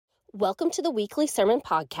Welcome to the weekly sermon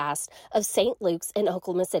podcast of St. Luke's in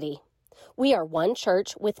Oklahoma City. We are one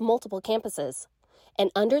church with multiple campuses, and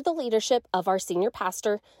under the leadership of our senior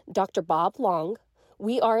pastor, Dr. Bob Long,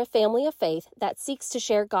 we are a family of faith that seeks to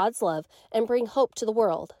share God's love and bring hope to the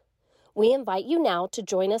world. We invite you now to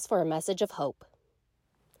join us for a message of hope.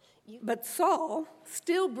 But Saul,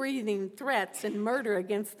 still breathing threats and murder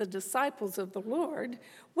against the disciples of the Lord,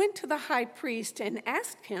 went to the high priest and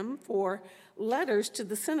asked him for letters to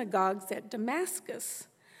the synagogues at Damascus,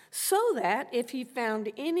 so that if he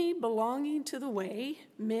found any belonging to the way,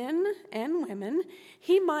 men and women,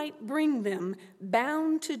 he might bring them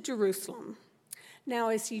bound to Jerusalem. Now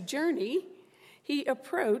as he journeyed, he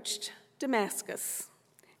approached Damascus,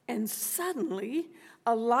 and suddenly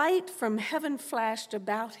a light from heaven flashed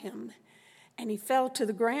about him, and he fell to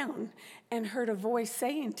the ground and heard a voice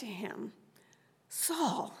saying to him,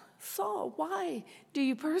 "Saul, Saul, why do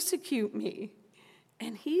you persecute me?"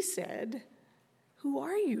 And he said, "Who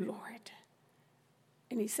are you, Lord?"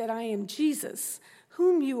 And he said, "I am Jesus,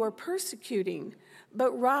 whom you are persecuting.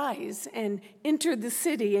 But rise and enter the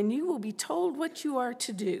city, and you will be told what you are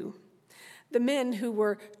to do." The men who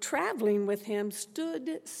were traveling with him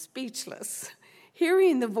stood speechless,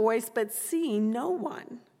 hearing the voice but seeing no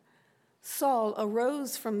one. Saul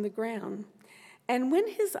arose from the ground, and when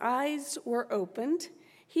his eyes were opened,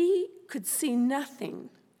 he could see nothing.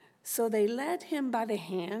 So they led him by the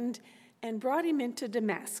hand and brought him into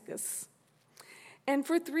Damascus. And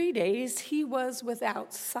for 3 days he was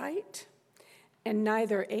without sight, and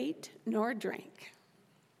neither ate nor drank.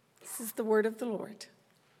 This is the word of the Lord.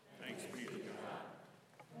 Thanks be to God.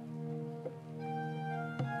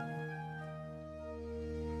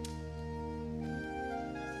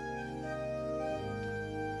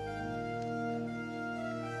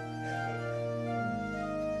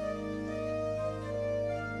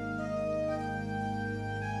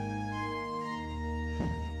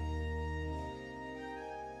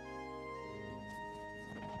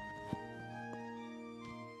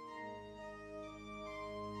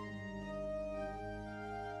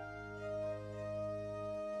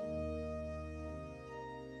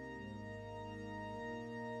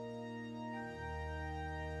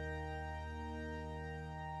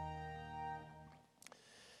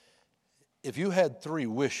 If you had 3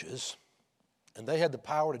 wishes and they had the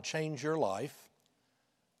power to change your life,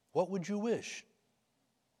 what would you wish?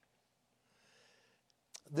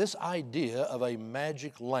 This idea of a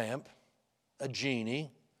magic lamp, a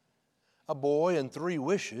genie, a boy, and 3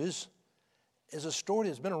 wishes is a story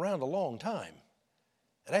that's been around a long time.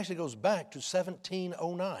 It actually goes back to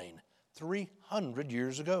 1709, 300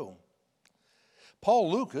 years ago. Paul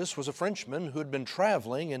Lucas was a Frenchman who had been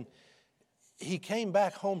traveling, and he came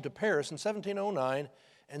back home to Paris in 1709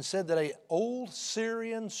 and said that an old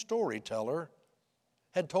Syrian storyteller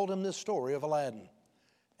had told him this story of Aladdin,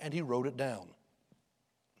 and he wrote it down.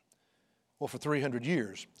 Well, for 300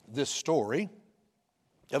 years, this story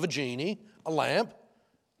of a genie, a lamp,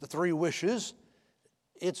 the 3 wishes,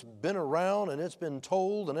 it's been around and it's been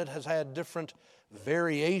told, and it has had different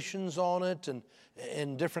variations on it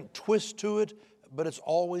and different twists to it, but it's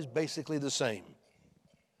always basically the same.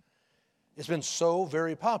 It's been so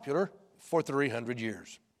very popular for 300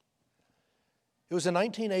 years. It was in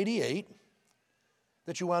 1988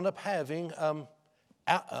 that you wound up having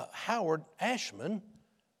Howard Ashman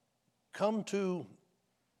come to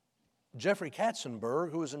Jeffrey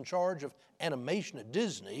Katzenberg, who was in charge of animation at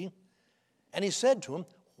Disney, and he said to him,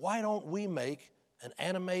 "Why don't we make an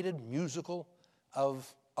animated musical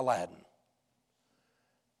of Aladdin?"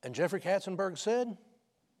 And Jeffrey Katzenberg said,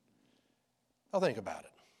 "I'll think about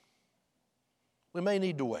it. We may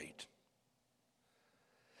need to wait."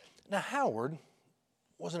 Now, Howard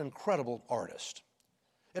was an incredible artist.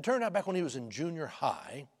 It turned out back when he was in junior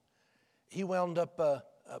high, he wound up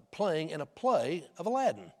playing in a play of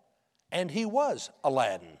Aladdin, and he was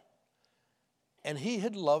Aladdin. And he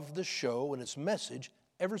had loved the show and its message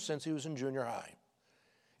ever since he was in junior high.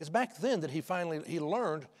 It's back then that he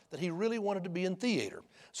learned that he really wanted to be in theater.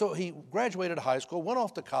 So he graduated high school, went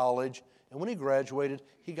off to college, and when he graduated,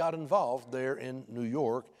 he got involved there in New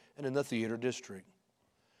York and in the theater district.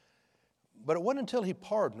 But it wasn't until he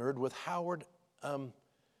partnered with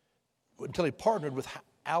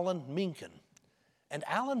Alan Menken. And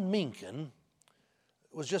Alan Menken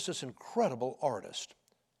was just this incredible artist.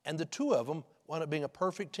 And the two of them wound up being a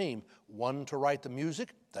perfect team. One to write the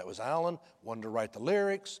music, that was Alan. One to write the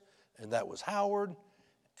lyrics, and that was Howard.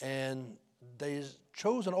 And they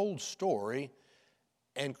chose an old story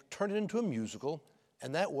and turned it into a musical,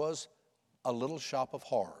 and that was A Little Shop of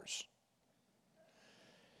Horrors.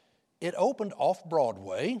 It opened off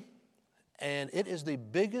Broadway, and it is the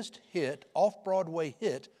biggest hit, off-Broadway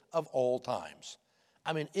hit of all times.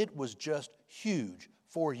 I mean, it was just huge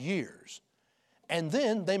for years. And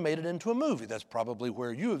then they made it into a movie. That's probably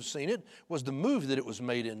where you have seen it, was the movie that it was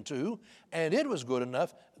made into, and it was good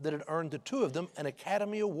enough that it earned the two of them an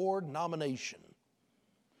Academy Award nomination.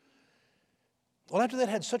 Well, after they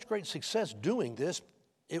had such great success doing this,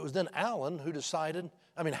 it was then Howard who decided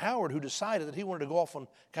that he wanted to go off on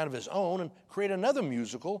kind of his own and create another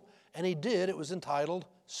musical, and he did. It was entitled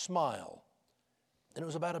Smile. And it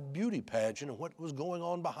was about a beauty pageant and what was going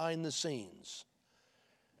on behind the scenes.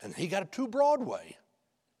 And he got it to Broadway.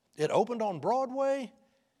 It opened on Broadway,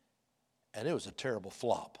 and it was a terrible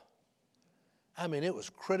flop. I mean, it was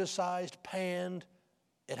criticized, panned.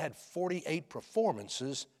 It had 48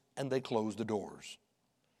 performances, and they closed the doors.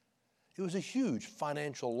 It was a huge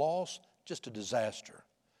financial loss, just a disaster.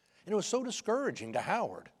 And it was so discouraging to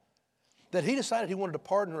Howard that he decided he wanted to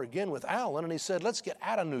partner again with Allen, and he said, let's get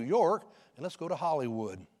out of New York and let's go to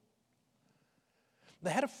Hollywood.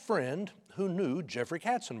 They had a friend who knew Jeffrey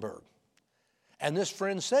Katzenberg. And this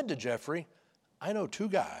friend said to Jeffrey, I know two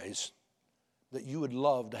guys that you would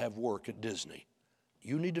love to have work at Disney.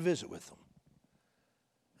 You need to visit with them.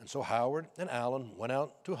 And so Howard and Allen went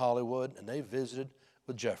out to Hollywood, and they visited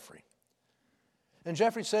with Jeffrey. And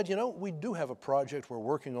Jeffrey said, we do have a project we're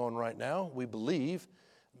working on right now. We believe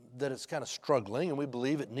that it's kind of struggling, and we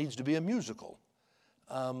believe it needs to be a musical.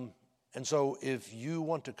 And so if you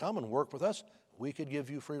want to come and work with us, we could give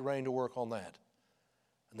you free rein to work on that.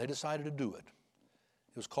 And they decided to do it.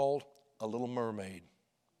 It was called A Little Mermaid.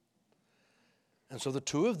 And so the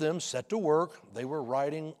two of them set to work. They were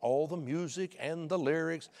writing all the music and the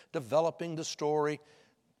lyrics, developing the story.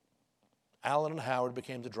 Allen and Howard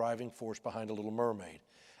became the driving force behind A Little Mermaid.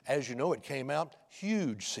 As you know, it came out,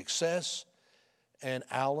 huge success. And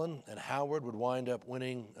Allen and Howard would wind up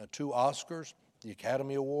winning 2 Oscars, the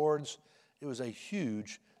Academy Awards. It was a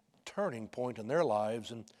huge turning point in their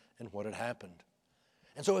lives and what had happened.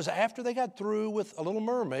 And so it was after they got through with A Little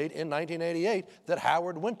Mermaid in 1988 that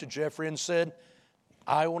Howard went to Jeffrey and said,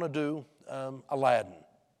 I want to do Aladdin.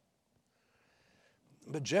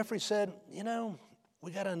 But Jeffrey said,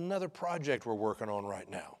 we got another project we're working on right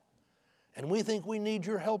now. And we think we need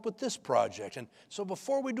your help with this project. And so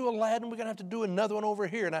before we do Aladdin, we're going to have to do another one over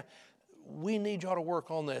here. And we need y'all to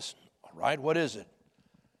work on this. All right, what is it?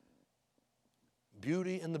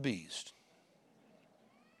 Beauty and the Beast.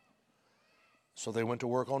 So they went to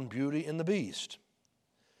work on Beauty and the Beast.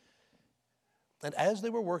 And as they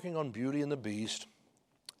were working on Beauty and the Beast,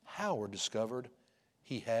 Howard discovered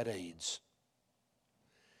he had AIDS.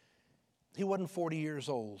 He wasn't 40 years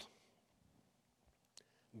old.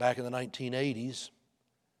 Back in the 1980s,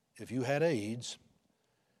 if you had AIDS,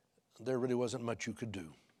 there really wasn't much you could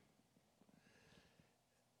do.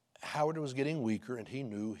 Howard was getting weaker, and he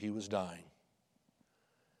knew he was dying.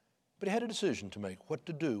 But he had a decision to make, what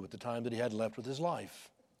to do with the time that he had left with his life.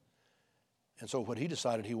 And so what he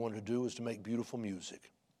decided he wanted to do was to make beautiful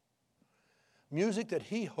music. Music that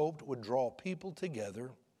he hoped would draw people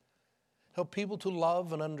together, help people to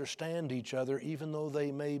love and understand each other, even though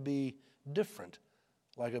they may be different,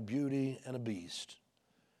 like a beauty and a beast.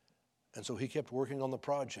 And so he kept working on the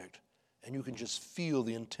project, and you can just feel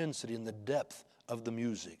the intensity and the depth of the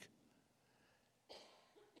music.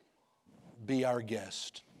 Be Our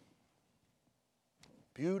Guest.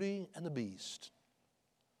 Beauty and the Beast.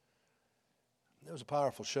 It was a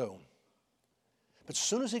powerful show. But as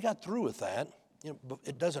soon as he got through with that,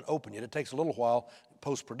 it doesn't open yet. It takes a little while,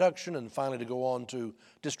 post-production, and finally to go on to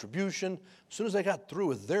distribution. As soon as they got through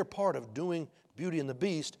with their part of doing Beauty and the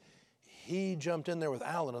Beast, he jumped in there with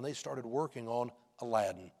Allen, and they started working on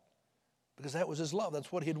Aladdin. Because that was his love.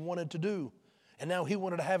 That's what he had wanted to do. And now he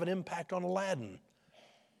wanted to have an impact on Aladdin.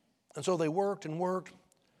 And so they worked and worked.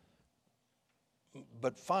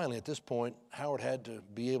 But finally, at this point, Howard had to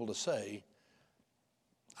be able to say,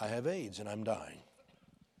 I have AIDS and I'm dying.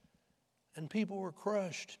 And people were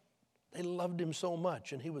crushed. They loved him so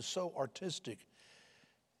much, and he was so artistic.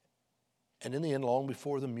 And in the end, long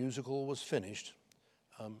before the musical was finished,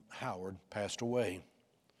 Howard passed away.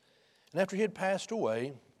 And after he had passed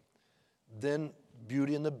away, then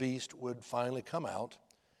Beauty and the Beast would finally come out.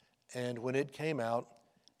 And when it came out,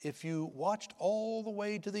 if you watched all the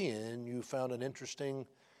way to the end, you found an interesting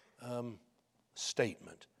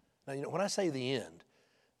statement. Now, when I say the end,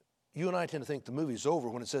 you and I tend to think the movie's over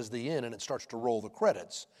when it says the end and it starts to roll the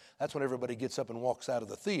credits. That's when everybody gets up and walks out of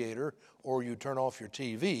the theater, or you turn off your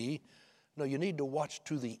TV. No, you need to watch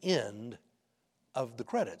to the end of the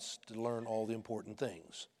credits to learn all the important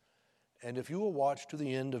things. And if you will watch to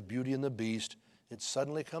the end of Beauty and the Beast, it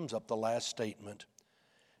suddenly comes up, the last statement.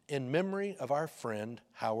 in memory of our friend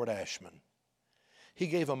Howard Ashman. He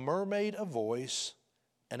gave a mermaid a voice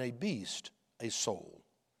and a beast a soul.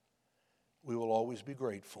 We will always be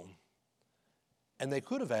grateful. And they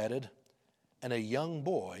could have added, and a young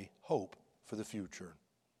boy hope for the future.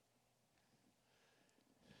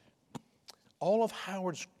 All of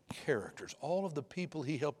Howard's characters, all of the people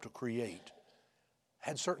he helped to create,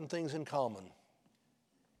 had certain things in common.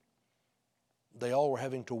 They all were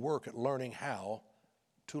having to work at learning how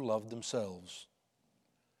to love themselves.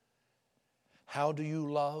 How do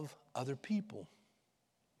you love other people?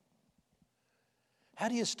 How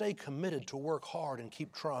do you stay committed to work hard and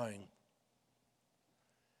keep trying?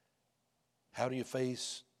 How do you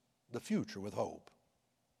face the future with hope?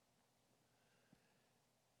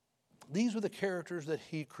 These were the characters that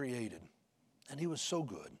he created, and he was so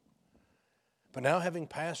good. But now, having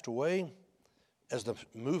passed away, as the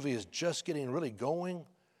movie is just getting really going,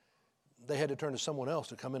 they had to turn to someone else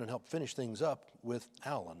to come in and help finish things up with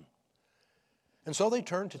Alan. And so they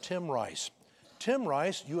turned to Tim Rice. Tim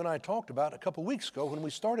Rice, you and I talked about a couple weeks ago when we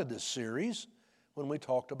started this series, when we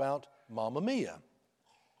talked about Mamma Mia.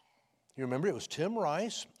 You remember it was Tim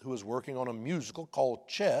Rice who was working on a musical called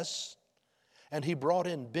Chess, and he brought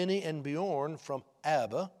in Benny and Bjorn from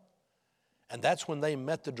ABBA, and that's when they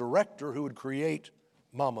met the director who would create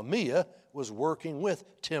Mamma Mia, was working with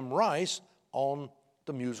Tim Rice on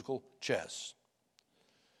the musical Chess.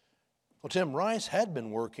 Well, Tim Rice had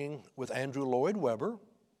been working with Andrew Lloyd Webber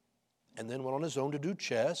and then went on his own to do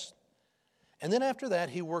Chess. And then after that,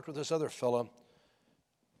 he worked with this other fella,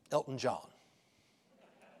 Elton John.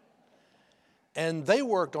 And they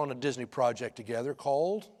worked on a Disney project together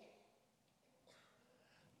called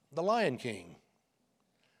The Lion King.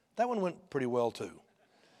 That one went pretty well, too.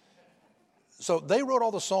 So they wrote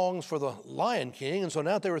all the songs for The Lion King, and so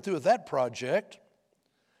now that they were through with that project,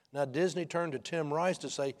 now Disney turned to Tim Rice to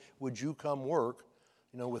say, would you come work,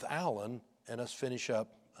 with Alan and us finish up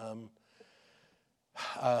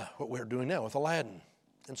what we're doing now with Aladdin.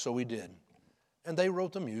 And so we did. And they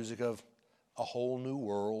wrote the music of A Whole New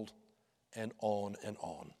World and on and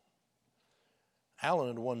on. Alan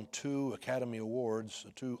had won 2 Academy Awards,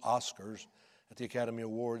 2 Oscars at the Academy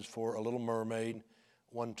Awards for A Little Mermaid,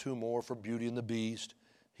 won 2 more for Beauty and the Beast.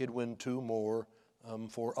 He'd win 2 more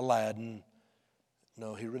for Aladdin.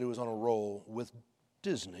 No, he really was on a roll with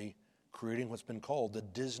Disney, creating what's been called the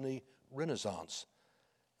Disney Renaissance.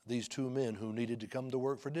 These 2 men who needed to come to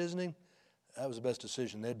work for Disney, that was the best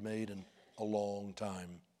decision they'd made in a long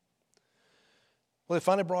time. Well, they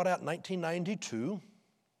finally brought out in 1992,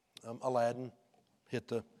 Aladdin hit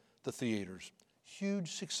the theaters.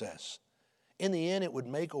 Huge success. In the end, it would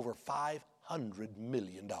make over $500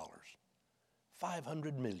 million.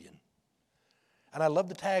 $500 million. And I love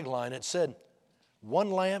the tagline. It said,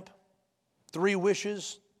 1 lamp, 3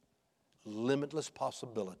 wishes, limitless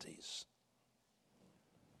possibilities.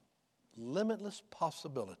 Limitless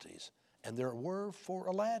possibilities. And there were for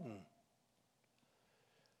Aladdin.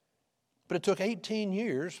 But it took 18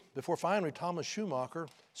 years before finally Thomas Schumacher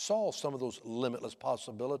saw some of those limitless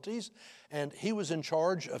possibilities, and he was in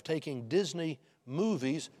charge of taking Disney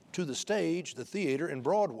movies to the stage, the theater, and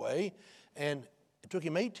Broadway, and it took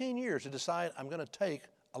him 18 years to decide, I'm going to take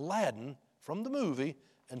Aladdin from the movie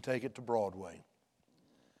and take it to Broadway.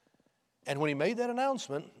 And when he made that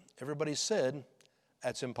announcement, everybody said,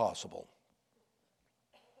 that's impossible.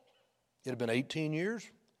 It had been 18 years.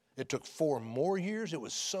 It took 4 more years. It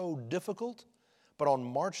was so difficult. But on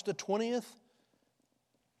March the 20th,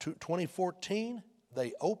 2014,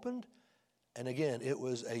 they opened. And again, it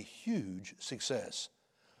was a huge success.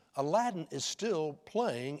 Aladdin is still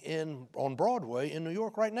playing on Broadway in New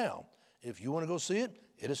York right now. If you want to go see it,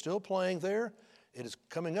 it is still playing there. It is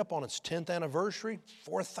coming up on its 10th anniversary,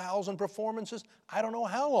 4,000 performances. I don't know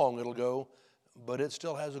how long it'll go, but it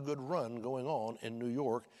still has a good run going on in New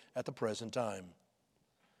York at the present time.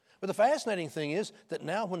 But the fascinating thing is that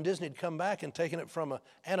now when Disney had come back and taken it from an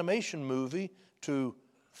animation movie to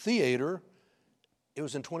theater, it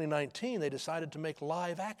was in 2019 they decided to make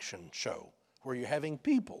live action show where you're having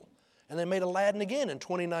people. And they made Aladdin again in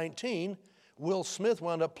 2019. Will Smith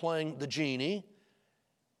wound up playing the genie.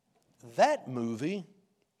 That movie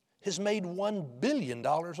has made $1 billion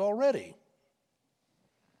already.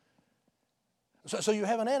 So you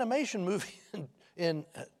have an animation movie in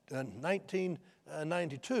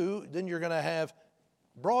 1992, then you're going to have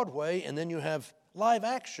Broadway, and then you have live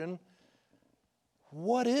action.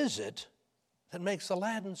 What is it that makes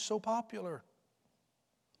Aladdin so popular?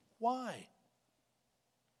 Why?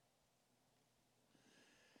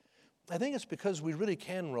 I think it's because we really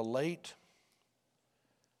can relate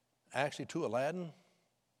actually to Aladdin,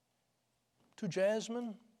 to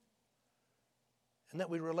Jasmine, and that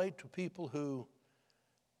we relate to people who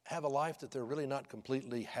have a life that they're really not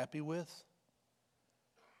completely happy with,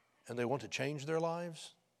 and they want to change their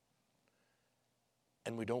lives,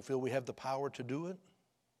 and we don't feel we have the power to do it.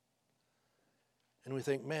 And we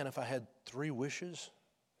think, man, if I had 3 wishes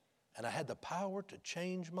and I had the power to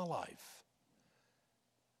change my life,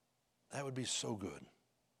 that would be so good.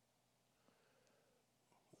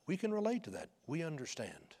 We can relate to that. We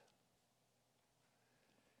understand.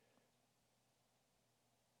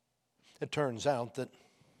 It turns out that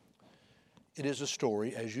it is a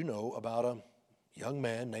story, as you know, about a young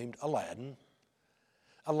man named Aladdin.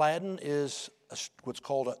 Aladdin is what's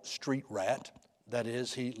called a street rat. That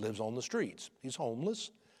is, he lives on the streets. He's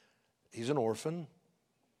homeless. He's an orphan.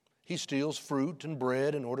 He steals fruit and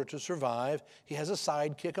bread in order to survive. He has a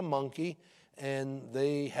sidekick, a monkey, and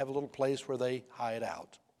they have a little place where they hide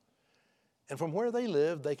out. And from where they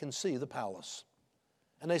live, they can see the palace.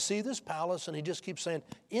 And they see this palace, and he just keeps saying,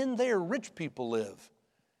 in there rich people live.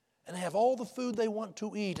 And they have all the food they want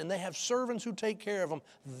to eat, and they have servants who take care of them.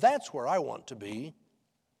 That's where I want to be.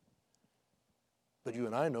 But you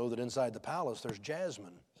and I know that inside the palace there's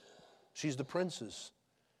Jasmine. She's the princess.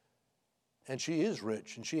 And she is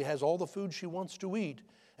rich, and she has all the food she wants to eat.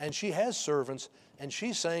 And she has servants, and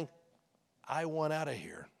she's saying, I want out of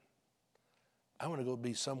here. I want to go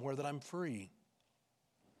be somewhere that I'm free.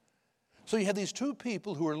 So you have these 2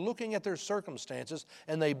 people who are looking at their circumstances,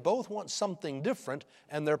 and they both want something different,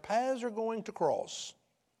 and their paths are going to cross.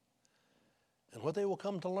 And what they will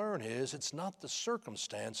come to learn is it's not the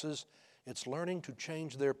circumstances, it's learning to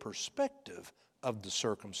change their perspective of the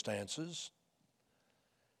circumstances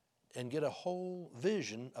and get a whole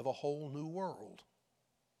vision of a whole new world.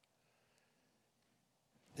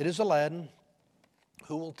 It is Aladdin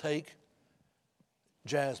who will take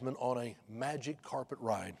Jasmine on a magic carpet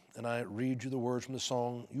ride. And I read you the words from the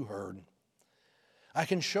song you heard. I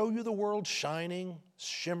can show you the world shining,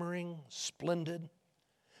 shimmering, splendid.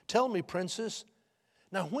 Tell me, princess,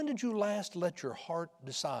 now when did you last let your heart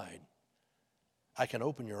decide? I can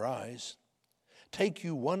open your eyes, take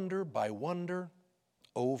you wonder by wonder,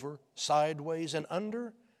 over, sideways, and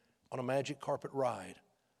under on a magic carpet ride.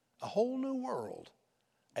 A whole new world,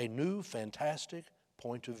 a new fantastic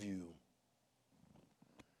point of view.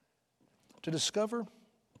 To discover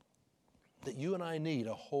that you and I need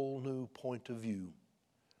a whole new point of view,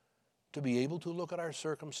 to be able to look at our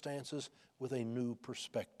circumstances with a new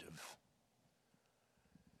perspective.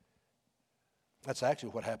 That's actually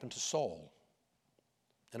what happened to Saul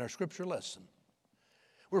in our scripture lesson.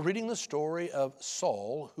 We're reading the story of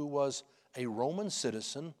Saul, who was a Roman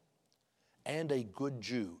citizen and a good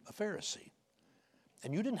Jew, a Pharisee.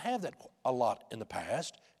 And you didn't have that a lot in the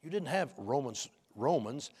past. You didn't have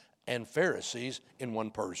Romans and Pharisees in one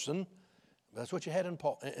person. That's what you had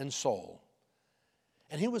in Saul.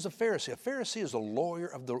 And he was a Pharisee. A Pharisee is a lawyer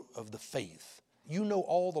of the faith. You know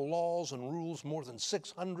all the laws and rules, more than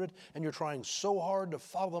 600, and you're trying so hard to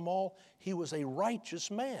follow them all. He was a righteous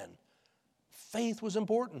man. Faith was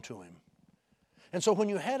important to him. And so when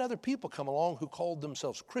you had other people come along who called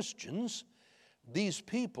themselves Christians, these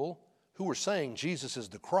people who were saying Jesus is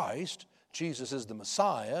the Christ, Jesus is the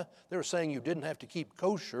Messiah, they were saying you didn't have to keep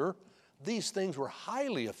kosher. These things were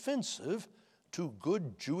highly offensive to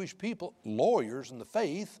good Jewish people, lawyers in the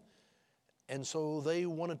faith, and so they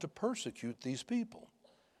wanted to persecute these people.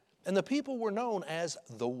 And the people were known as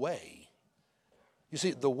the Way. You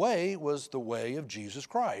see, the Way was the way of Jesus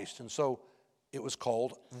Christ, and so it was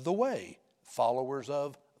called the Way, followers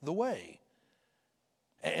of the Way.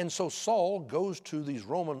 And so Saul goes to these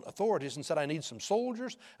Roman authorities and said, I need some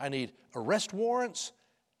soldiers, I need arrest warrants,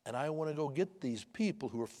 and I want to go get these people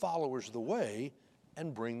who are followers of the Way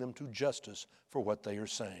and bring them to justice for what they are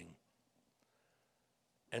saying.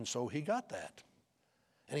 And so he got that.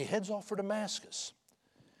 And he heads off for Damascus.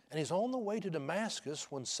 And he's on the way to Damascus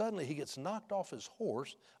when suddenly he gets knocked off his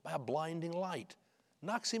horse by a blinding light,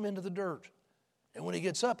 knocks him into the dirt. And when he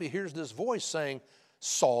gets up, he hears this voice saying,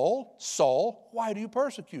 Saul, Saul, why do you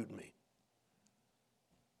persecute me?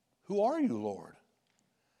 Who are you, Lord?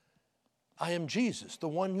 I am Jesus, the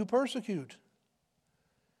one you persecute.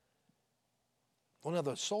 Well, now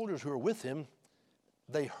the soldiers who were with him,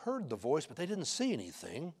 they heard the voice, but they didn't see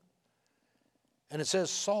anything. And it says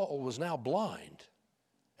Saul was now blind.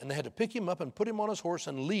 And they had to pick him up and put him on his horse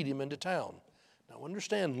and lead him into town. Now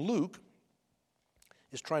understand, Luke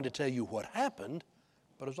is trying to tell you what happened,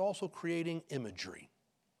 but is also creating imagery.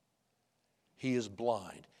 He is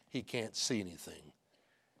blind. He can't see anything.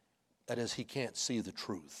 That is, he can't see the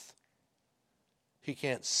truth. He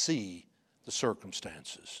can't see the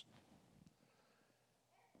circumstances.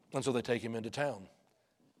 And so they take him into town.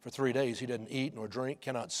 For 3 days he didn't eat nor drink,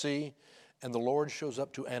 cannot see. And the Lord shows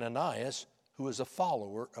up to Ananias, who is a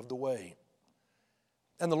follower of the way.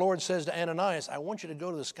 And the Lord says to Ananias, I want you to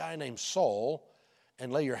go to this guy named Saul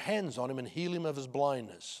and lay your hands on him and heal him of his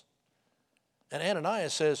blindness. And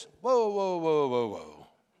Ananias says, whoa, whoa, whoa, whoa, whoa.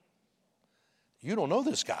 You don't know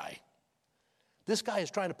this guy. This guy is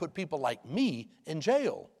trying to put people like me in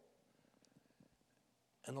jail.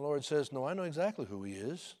 And the Lord says, no, I know exactly who he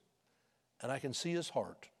is, and I can see his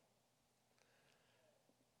heart.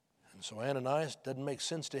 And so Ananias doesn't make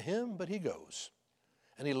sense to him, but he goes.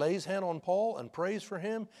 And he lays hand on Paul and prays for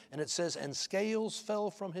him, and it says, and scales fell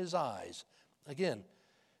from his eyes. Again,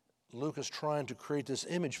 Luke is trying to create this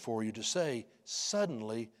image for you to say,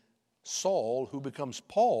 suddenly Saul, who becomes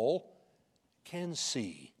Paul, can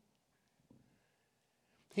see.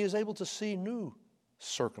 He is able to see new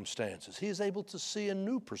circumstances. He is able to see a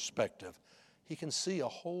new perspective. He can see a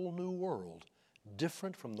whole new world,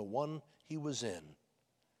 different from the one he was in.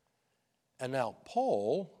 And now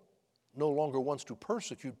Paul no longer wants to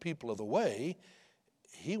persecute people of the way.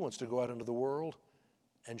 He wants to go out into the world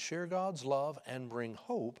and share God's love and bring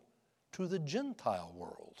hope to the Gentile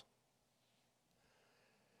world.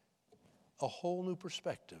 A whole new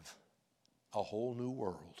perspective, a whole new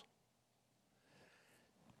world.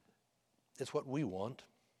 It's what we want.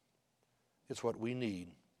 It's what we need.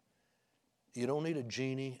 You don't need a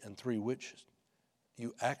genie and 3 witches.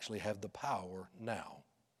 You actually have the power now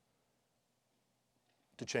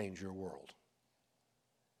to change your world.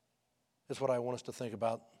 That's what I want us to think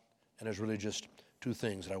about, and there's really just 2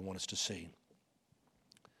 things that I want us to see.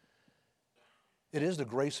 It is the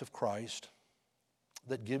grace of Christ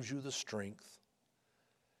that gives you the strength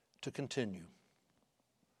to continue,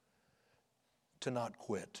 to not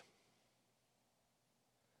quit.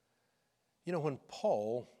 You know, when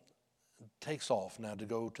Paul takes off now to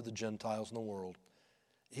go to the Gentiles in the world,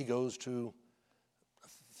 he goes to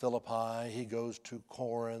Philippi, he goes to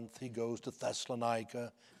Corinth, he goes to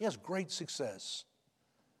Thessalonica. He has great success.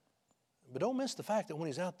 But don't miss the fact that when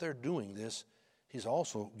he's out there doing this, he's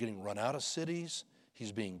also getting run out of cities,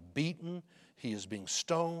 he's being beaten, he is being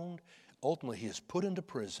stoned, ultimately he is put into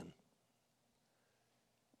prison.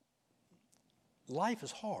 Life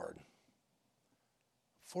is hard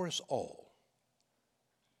for us all.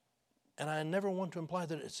 And I never want to imply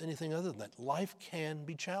that it's anything other than that. Life can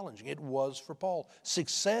be challenging. It was for Paul.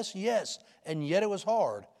 Success, yes, and yet it was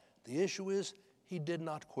hard. The issue is he did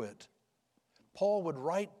not quit. Paul would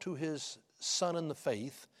write to his son in the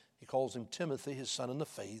faith. He calls him Timothy, his son in the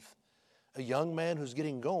faith, a young man who's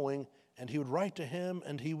getting going, and he would write to him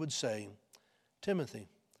and he would say, Timothy,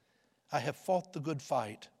 I have fought the good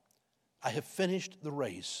fight. I have finished the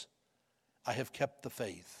race. I have kept the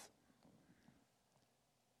faith.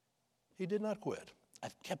 He did not quit.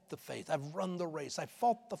 I've kept the faith. I've run the race. I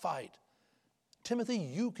fought the fight. Timothy,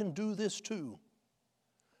 you can do this too.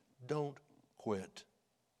 Don't quit.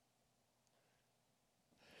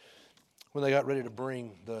 When they got ready to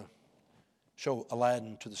bring the show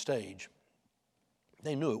Aladdin to the stage,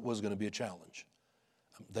 they knew it was going to be a challenge.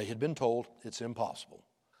 They had been told it's impossible.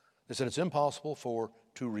 They said it's impossible for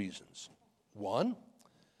 2 reasons. One,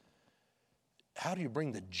 how do you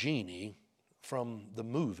bring the genie from the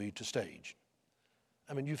movie to stage?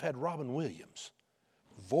 I mean, you've had Robin Williams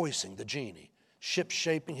voicing the genie, ship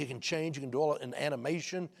shaping, he can change, he can do all in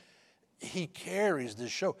animation. He carries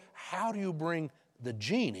this show. How do you bring the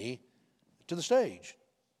genie to the stage?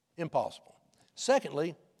 Impossible.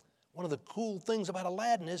 Secondly, one of the cool things about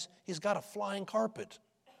Aladdin is he's got a flying carpet.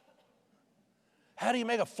 How do you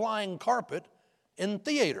make a flying carpet in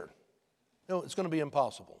theater? No, it's going to be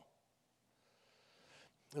impossible.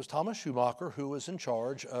 It was Thomas Schumacher who was in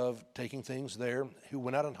charge of taking things there, who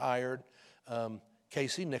went out and hired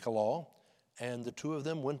Casey Nicholaw, and the 2 of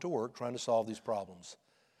them went to work trying to solve these problems.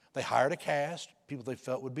 They hired a cast, people they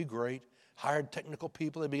felt would be great, hired technical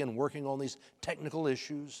people. They began working on these technical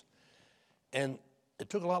issues, and it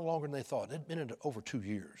took a lot longer than they thought. It had been into over 2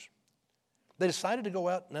 years. They decided to go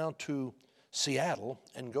out now to Seattle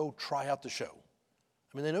and go try out the show.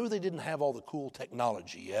 I mean, they knew they didn't have all the cool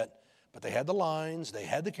technology yet, but they had the lines, they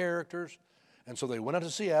had the characters, and so they went out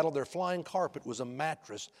to Seattle. Their flying carpet was a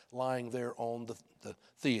mattress lying there on the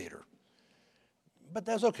theater. But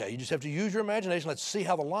that's okay. You just have to use your imagination. Let's see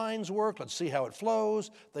how the lines work. Let's see how it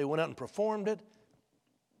flows. They went out and performed it,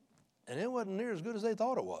 and it wasn't near as good as they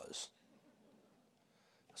thought it was.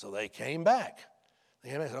 So they came back. They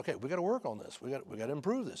came back and said, okay, we got to work on this. We got to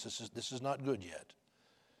improve this. This is not good yet.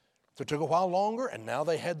 So it took a while longer, and now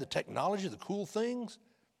they had the technology, the cool things.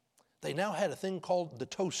 They now had a thing called the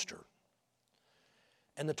toaster.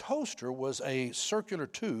 And the toaster was a circular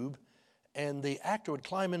tube, and the actor would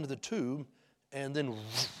climb into the tube, and then,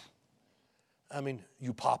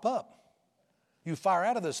 you pop up. You fire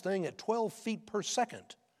out of this thing at 12 feet per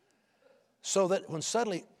second, so that when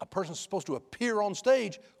suddenly a person's supposed to appear on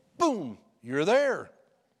stage, boom, you're there.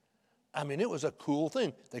 It was a cool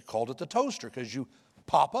thing. They called it the toaster because you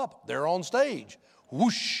pop up, they're on stage,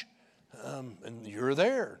 whoosh, and you're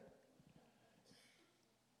there.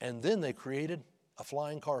 And then they created a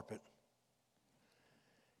flying carpet.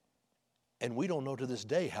 And we don't know to this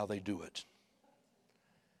day how they do it,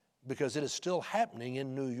 because it is still happening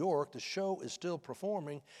in New York. The show is still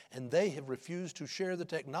performing, and they have refused to share the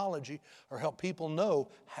technology or help people know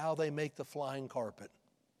how they make the flying carpet.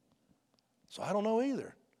 So I don't know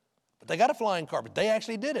either. But they got a flying carpet. They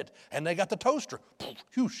actually did it. And they got the toaster.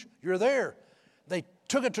 Whoosh, you're there. They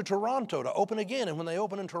took it to Toronto to open again. And when they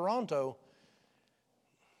opened in Toronto,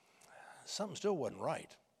 something still wasn't right.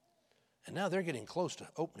 And now they're getting close to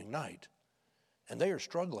opening night. And they are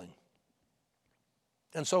struggling.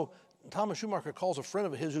 And so Thomas Schumacher calls a friend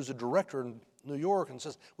of his who's a director in New York and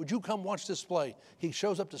says, would you come watch this play? He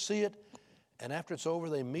shows up to see it. And after it's over,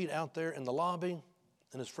 they meet out there in the lobby.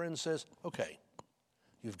 And his friend says, okay,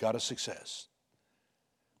 you've got a success.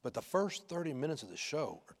 But the first 30 minutes of the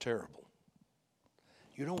show are terrible.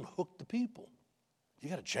 You don't hook the people. You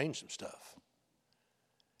got to change some stuff.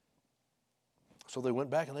 So they went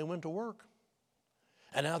back and they went to work.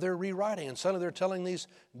 And now they're rewriting, and suddenly they're telling these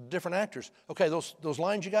different actors, okay, those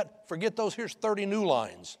lines you got, forget those, here's 30 new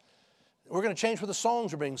lines. We're going to change where the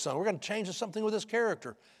songs are being sung. We're going to change something with this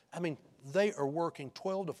character. They are working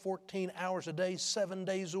 12 to 14 hours a day, 7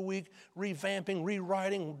 days a week, revamping,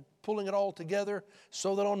 rewriting, pulling it all together,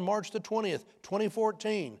 so that on March the 20th,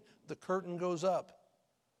 2014, the curtain goes up.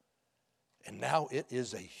 And now it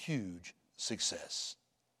is a huge success.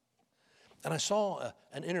 And I saw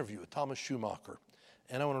an interview with Thomas Schumacher,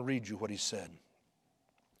 and I want to read you what he said.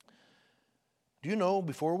 Do you know,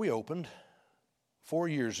 before we opened, 4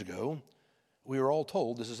 years ago, we were all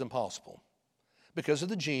told this is impossible because of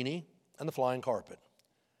the genie and the flying carpet.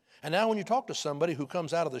 And now when you talk to somebody who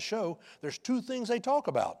comes out of the show, there's two things they talk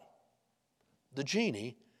about: the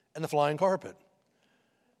genie and the flying carpet.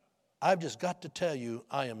 I've just got to tell you,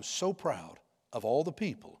 I am so proud of all the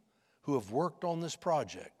people who have worked on this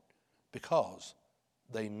project because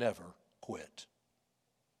they never quit.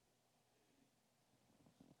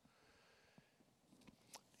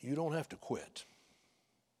 You don't have to quit.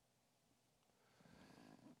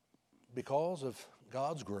 Because of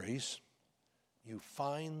God's grace, you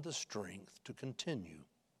find the strength to continue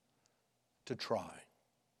to try.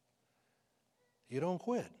 You don't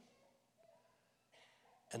quit.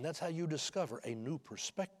 And that's how you discover a new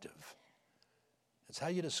perspective. It's how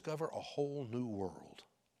you discover a whole new world.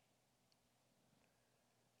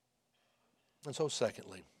 And so,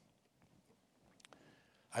 secondly,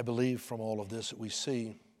 I believe from all of this that we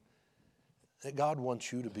see that God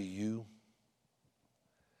wants you to be you,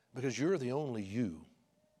 because you're the only you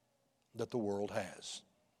that the world has.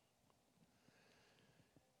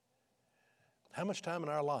 How much time in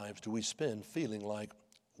our lives do we spend feeling like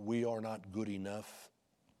we are not good enough?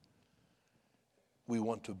 We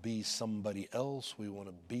want to be somebody else. We want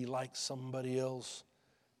to be like somebody else.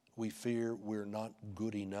 We fear we're not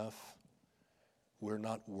good enough. We're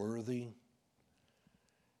not worthy.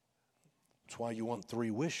 That's why you want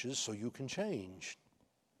 3 wishes, so you can change.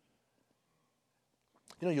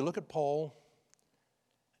 You look at Paul,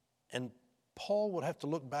 and Paul would have to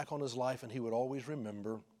look back on his life, and he would always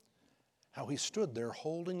remember how he stood there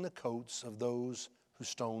holding the coats of those who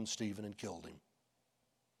stoned Stephen and killed him.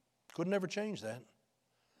 Could never change that.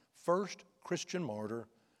 First Christian martyr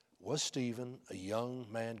was Stephen, a young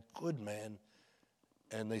man, good man,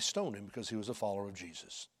 and they stoned him because he was a follower of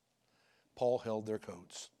Jesus. Paul held their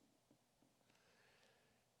coats.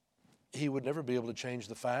 He would never be able to change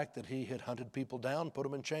the fact that he had hunted people down, put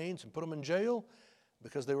them in chains, and put them in jail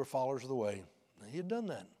because they were followers of the way. He had done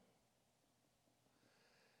that.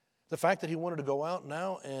 The fact that he wanted to go out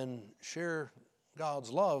now and share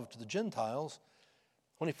God's love to the Gentiles,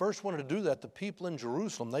 when he first wanted to do that, the people in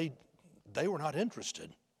Jerusalem, they were not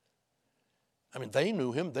interested. They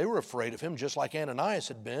knew him. They were afraid of him, just like Ananias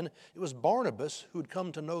had been. It was Barnabas who had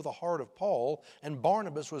come to know the heart of Paul, and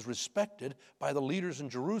Barnabas was respected by the leaders in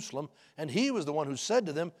Jerusalem, and he was the one who said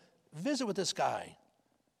to them, visit with this guy.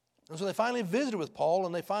 And so they finally visited with Paul,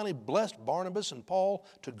 and they finally blessed Barnabas and Paul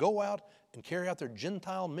to go out and carry out their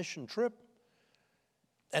Gentile mission trip.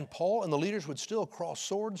 And Paul and the leaders would still cross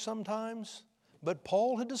swords sometimes, but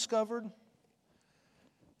Paul had discovered,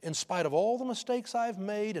 in spite of all the mistakes I've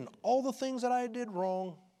made and all the things that I did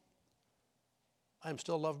wrong, I am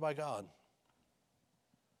still loved by God.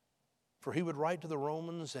 For he would write to the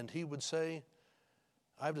Romans and he would say,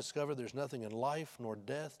 I've discovered there's nothing in life, nor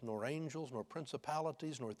death, nor angels, nor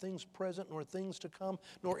principalities, nor things present, nor things to come,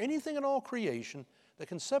 nor anything in all creation that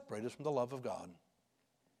can separate us from the love of God.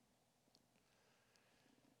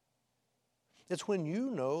 It's when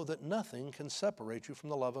you know that nothing can separate you from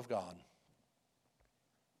the love of God.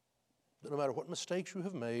 That no matter what mistakes you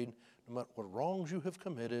have made, no matter what wrongs you have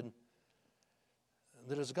committed,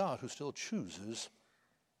 that it's God who still chooses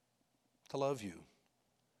to love you,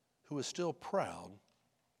 who is still proud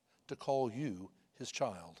to call you his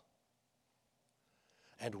child.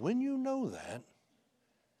 And when you know that,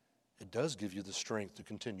 it does give you the strength to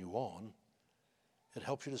continue on. It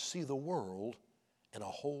helps you to see the world in a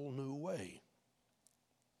whole new way.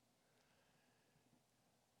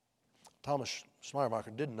 Thomas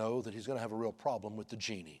Schleiermacher did know that he's going to have a real problem with the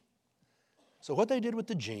genie. So what they did with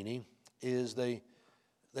the genie is they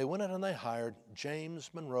went out and they hired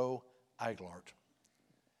James Monroe Iglehart.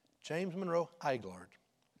 James Monroe Iglehart.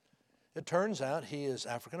 It turns out he is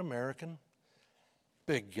African American,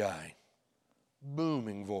 big guy,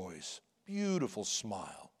 booming voice, beautiful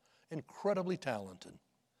smile, incredibly talented.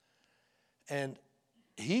 And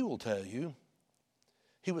he will tell you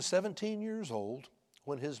he was 17 years old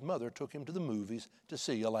when his mother took him to the movies to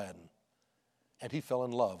see Aladdin. And he fell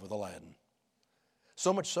in love with Aladdin.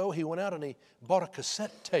 So much so, he went out and he bought a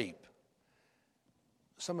cassette tape.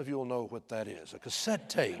 Some of you will know what that is, a cassette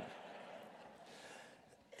tape.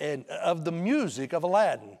 And of the music of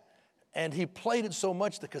Aladdin. And he played it so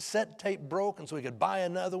much the cassette tape broke, and so he could buy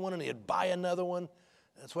another one, and he'd buy another one.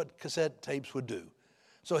 That's what cassette tapes would do.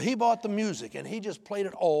 So he bought the music, and he just played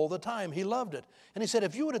it all the time. He loved it. And he said,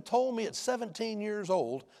 if you would have told me at 17 years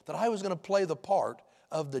old that I was going to play the part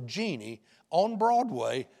of the genie on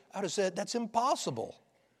Broadway, I would have said, that's impossible.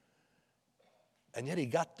 And yet he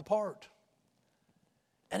got the part.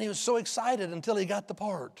 And he was so excited until he got the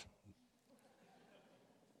part.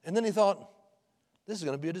 And then he thought, this is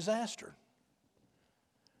going to be a disaster.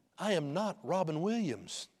 I am not Robin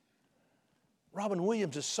Williams. Robin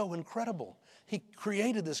Williams is so incredible. He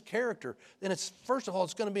created this character, and first of all,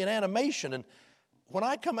 it's going to be an animation. And when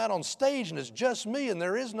I come out on stage and it's just me and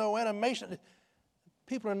there is no animation,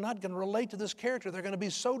 people are not going to relate to this character. They're going to be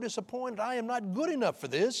so disappointed. I am not good enough for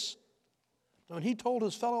this. And he told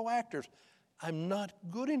his fellow actors, I'm not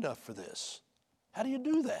good enough for this. How do you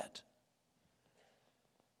do that?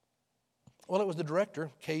 Well, it was the director,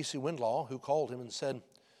 Casey Windlaw, who called him and said,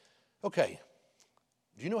 okay,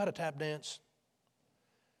 do you know how to tap dance?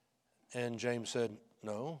 And James said,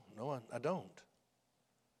 no, I don't.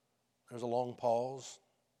 There was a long pause.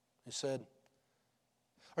 He said,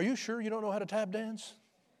 are you sure you don't know how to tap dance?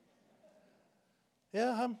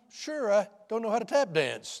 Yeah, I'm sure I don't know how to tap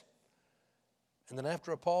dance. And then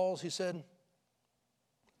after a pause, he said,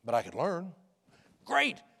 but I could learn.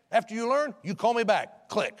 Great. After you learn, you call me back.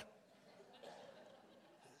 Click.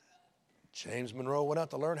 James Monroe went out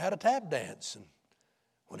to learn how to tap dance. And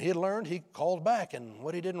when he had learned, he called back. And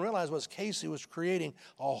what he didn't realize was Casey was creating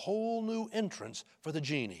a whole new entrance for the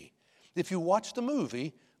genie. If you watch the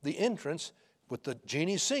movie, the entrance with the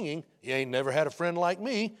genie singing, you ain't never had a friend like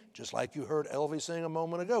me, just like you heard Elvis sing a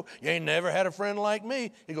moment ago. You ain't never had a friend like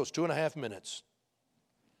me. It goes 2.5 minutes.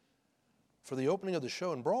 For the opening of the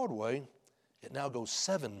show in Broadway, it now goes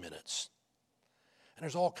 7 minutes. And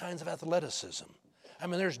there's all kinds of athleticism. I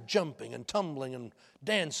mean, there's jumping and tumbling and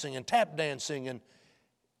dancing and tap dancing, and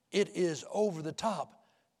it is over the top.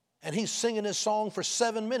 And he's singing his song for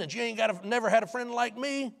 7 minutes. You ain't never had a friend like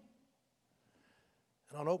me.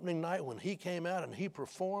 And on opening night, when he came out and he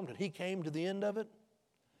performed and he came to the end of it,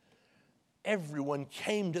 everyone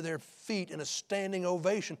came to their feet in a standing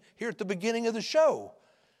ovation here at the beginning of the show.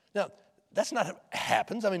 Now, that's not what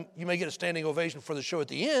happens. I mean, you may get a standing ovation for the show at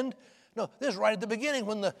the end. No, this is right at the beginning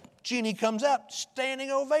when the genie comes out,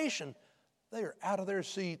 standing ovation. They are out of their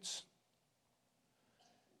seats.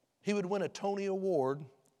 He would win a Tony Award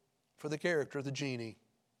for the character of the genie.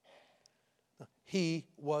 He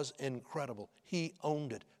was incredible. He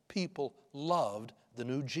owned it. People loved the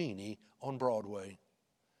new genie on Broadway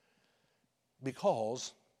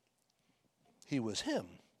because he was him.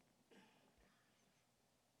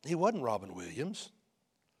 He wasn't Robin Williams.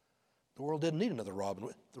 The world didn't need another Robin.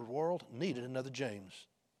 The world needed another James.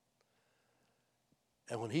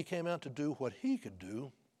 And when he came out to do what he could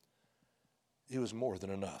do, he was more than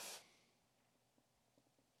enough.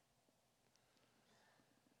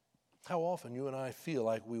 How often you and I feel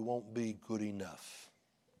like we won't be good enough,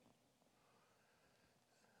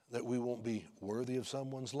 that we won't be worthy of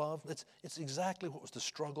someone's love. It's exactly what was the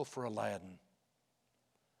struggle for Aladdin.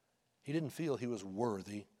 He didn't feel he was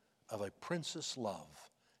worthy of a prince's love.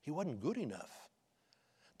 He wasn't good enough.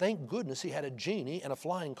 Thank goodness he had a genie and a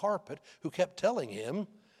flying carpet who kept telling him,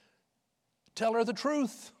 tell her the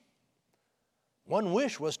truth. One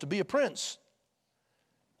wish was to be a prince.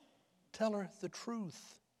 Tell her the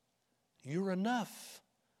truth. You're enough.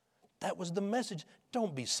 That was the message.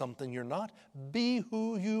 Don't be something you're not. Be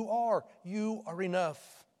who you are. You are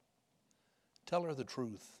enough. Tell her the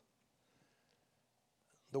truth.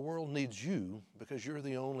 The world needs you because you're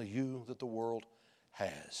the only you that the world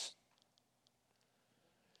has.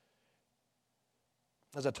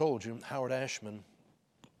 As I told you, Howard Ashman,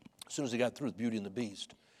 as soon as he got through with Beauty and the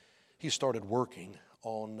Beast, he started working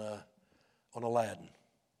on Aladdin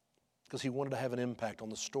because he wanted to have an impact on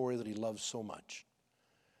the story that he loves so much.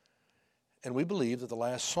 And we believe that the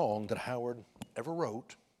last song that Howard ever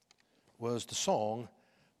wrote was the song,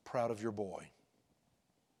 Proud of Your Boy.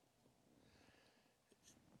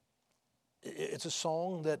 It's a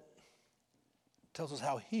song that tells us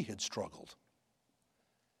how he had struggled.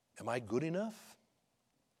 Am I good enough?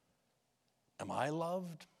 Am I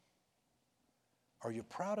loved? Are you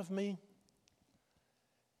proud of me?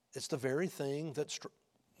 It's the very thing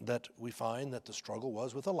that we find that the struggle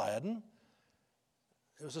was with Aladdin.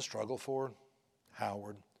 It was a struggle for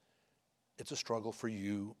Howard. It's a struggle for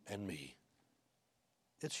you and me.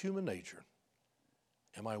 It's human nature.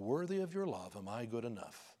 Am I worthy of your love? Am I good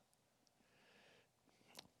enough?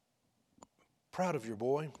 Proud of your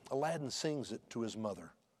boy. Aladdin sings it to his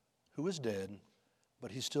mother, who is dead,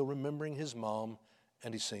 but he's still remembering his mom,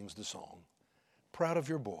 and he sings the song. Proud of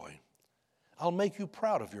your boy. I'll make you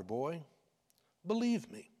proud of your boy. Believe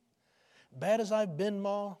me. Bad as I've been,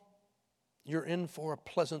 Ma, you're in for a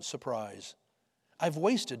pleasant surprise. I've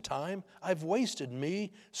wasted time. I've wasted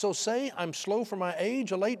me. So say I'm slow for my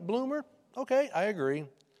age, a late bloomer? Okay, I agree.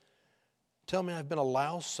 Tell me I've been a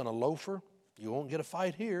louse and a loafer. You won't get a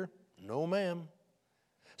fight here. No, ma'am.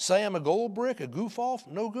 Say I'm a gold brick, a goof-off,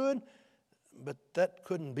 no good. But that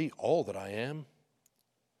couldn't be all that I am.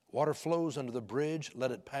 Water flows under the bridge.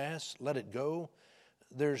 Let it pass. Let it go.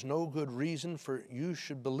 There's no good reason for you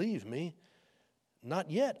should believe me. Not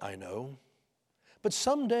yet, I know. But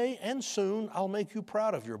someday and soon I'll make you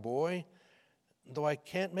proud of your boy. Though I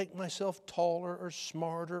can't make myself taller or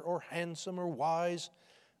smarter or handsome or wise,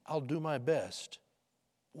 I'll do my best.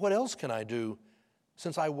 What else can I do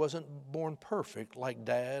since I wasn't born perfect like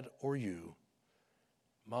Dad or you?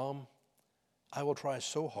 Mom, I will try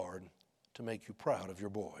so hard to make you proud of your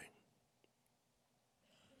boy.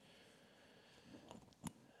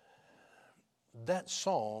 That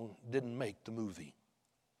song didn't make the movie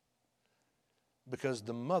because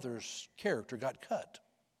the mother's character got cut.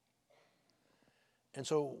 And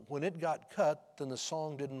so when it got cut, then the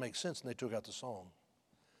song didn't make sense and they took out the song.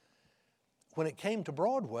 When it came to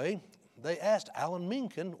Broadway, they asked Alan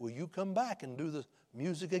Menken, will you come back and do the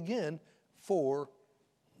music again for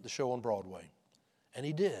the show on Broadway? And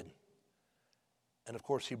he did. And of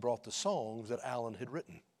course, he brought the songs that Alan had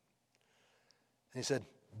written. And he said,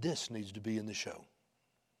 this needs to be in the show.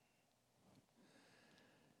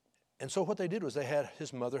 And so what they did was they had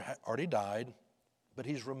his mother already died, but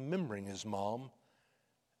he's remembering his mom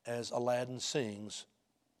as Aladdin sings,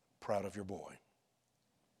 Proud of Your Boy.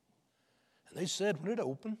 And they said when it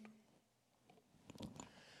opened,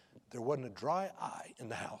 there wasn't a dry eye in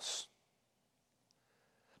the house.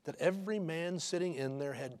 That every man sitting in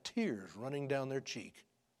there had tears running down their cheek.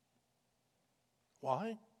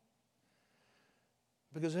 Why?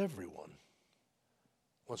 Because everyone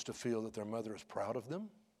wants to feel that their mother is proud of them.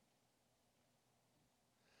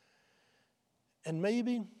 And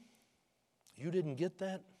maybe you didn't get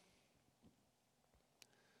that.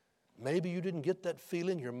 Maybe you didn't get that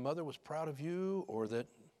feeling your mother was proud of you, or that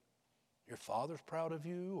your father's proud of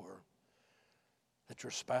you, or that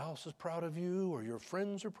your spouse is proud of you, or your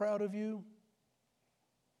friends are proud of you.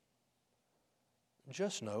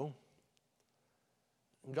 Just know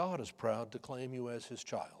God is proud to claim you as his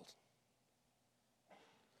child.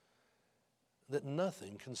 That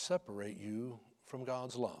nothing can separate you from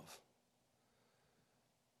God's love.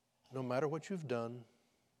 No matter what you've done,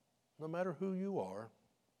 no matter who you are,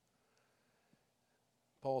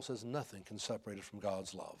 Paul says nothing can separate us from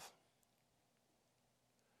God's love.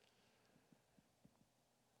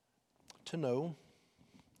 To know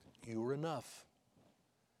you are enough,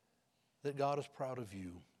 that God is proud of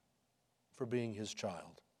you for being his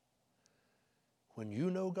child. When you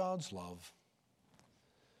know God's love,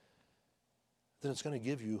 then it's going to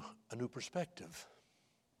give you a new perspective.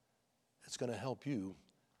 It's going to help you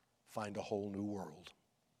find a whole new world.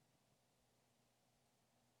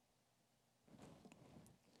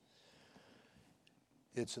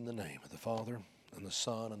 It's in the name of the Father, and the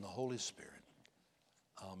Son, and the Holy Spirit.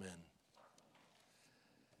 Amen.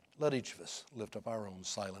 Let each of us lift up our own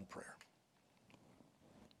silent prayer.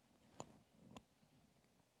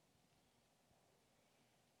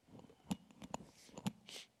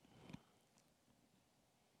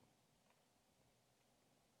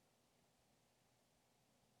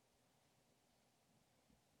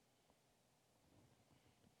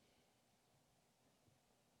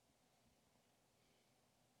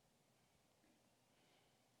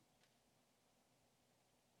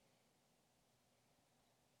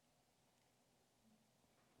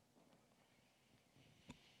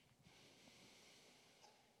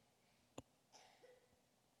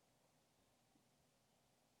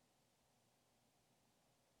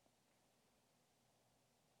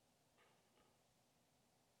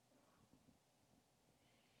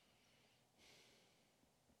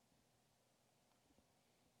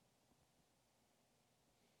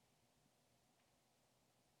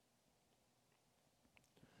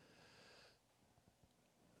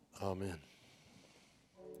 Amen.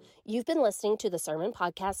 You've been listening to the sermon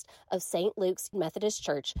podcast of St. Luke's Methodist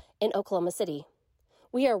Church in Oklahoma City.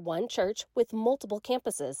 We are one church with multiple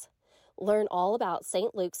campuses. Learn all about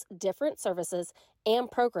St. Luke's different services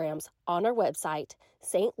and programs on our website,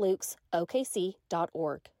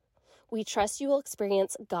 stlukesokc.org. We trust you will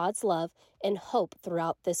experience God's love and hope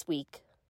throughout this week.